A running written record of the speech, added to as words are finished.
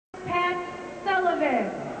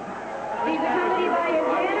Sullivan. He's accompanied by his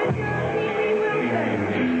manager, Stephen Wilson.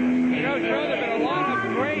 You know, Joe, there have been a lot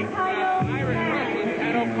of great Irish wrestlers.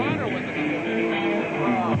 Ted O'Connor was the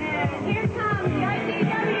And here comes the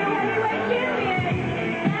ICW heavyweight champion,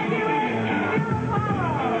 fabulous Bill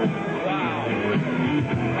Apollo. Wow.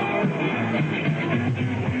 Bill Apollo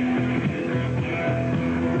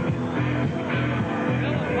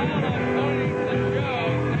pointing to Joe,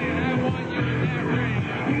 saying, I want you in that ring.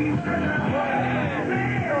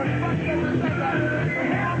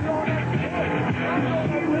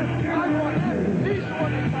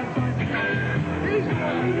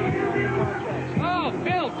 Oh,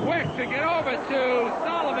 Bill quick to get over to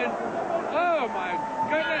Sullivan. Oh, my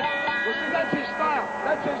goodness. Well, see, that's his style.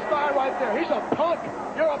 That's his style right there. He's a punk.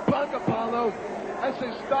 You're a punk, Apollo. That's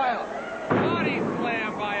his style. Body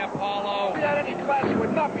slam by Apollo. If he had any class, he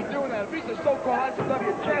would not be doing that. If he's a so-called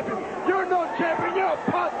ICW champion, you're no champion. You're a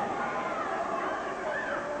punk.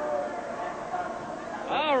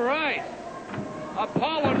 All right.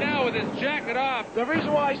 Apollo now with his jacket off. The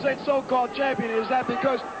reason why I said so-called champion is that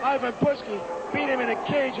because Ivan Putski beat him in a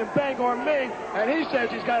cage in Bangor, Maine, and he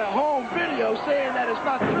says he's got a home video saying that it's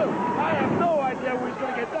not true. I have no idea where he's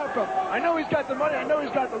going to get that from. I know he's got the money. I know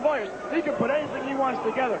he's got the lawyers. He can put anything he wants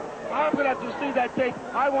together. I'm going to have to see that tape.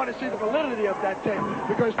 I want to see the validity of that tape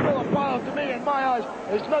because Bill Apollo, to me, in my eyes,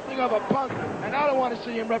 is nothing of a punk, and I don't want to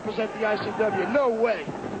see him represent the ICW. No way.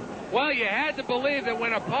 Well, you had to believe that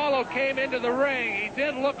when Apollo came into the ring, he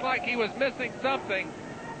did look like he was missing something.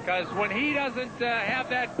 Because when he doesn't have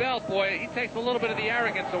that belt, boy, he takes a little bit of the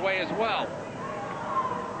arrogance away as well.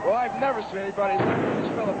 Well, I've never seen anybody as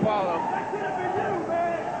Bill Apollo.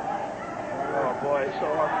 Oh, boy, it's so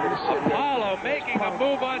hard for me to sit here. Apollo making a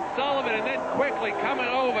move on Sullivan and then quickly coming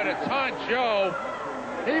over to taunt Joe.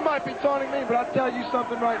 He might be taunting me, but I'll tell you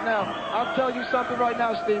something right now. I'll tell you something right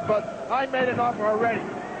now, Steve, but I made an offer already.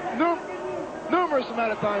 Numerous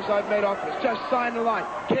amount of times I've made offers. Just sign the line.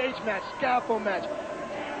 Cage match, scaffold match,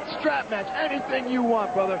 strap match, anything you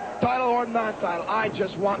want, brother. Title or non-title. I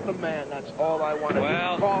just want the man. That's all I want to do.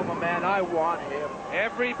 Call him a man. I want him.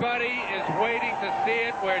 Everybody is waiting to see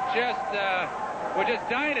it. We're just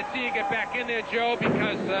dying to see you get back in there, Joe,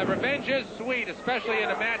 because revenge is sweet, especially in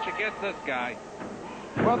a match against this guy.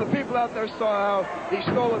 Well, the people out there saw how he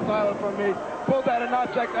stole the title from me, pulled out an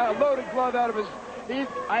object, a loaded glove out of his...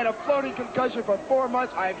 I had a floating concussion for 4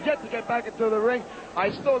 months. I have yet to get back into the ring.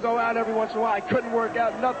 I still go out every once in a while. I couldn't work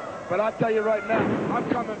out nothing. But I'll tell you right now, I'm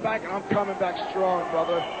coming back, and I'm coming back strong,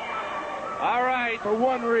 brother. All right. For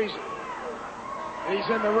one reason. He's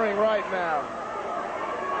in the ring right now.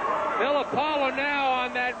 Bill Apollo now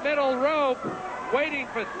on that middle rope, waiting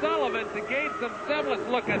for Sullivan to gain some semblance.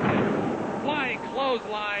 Look at this. Flying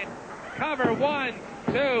clothesline. Cover 1,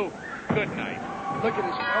 2. Good night. Look at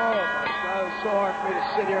this. Oh, my God. It's so hard for me to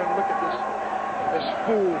sit here and look at this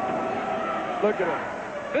fool. Look at him.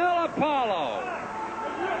 Bill Apollo,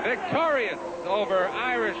 victorious over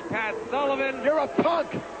Irish Pat Sullivan. You're a punk.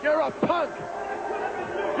 You're a punk.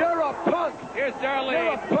 You're a punk. Here's Darlene.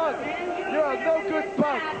 You're a punk. You're a no-good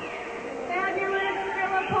punk. Fabulous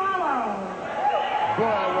Bill Apollo. Boy,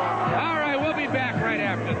 I want him. All right, we'll be back right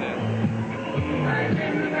after this.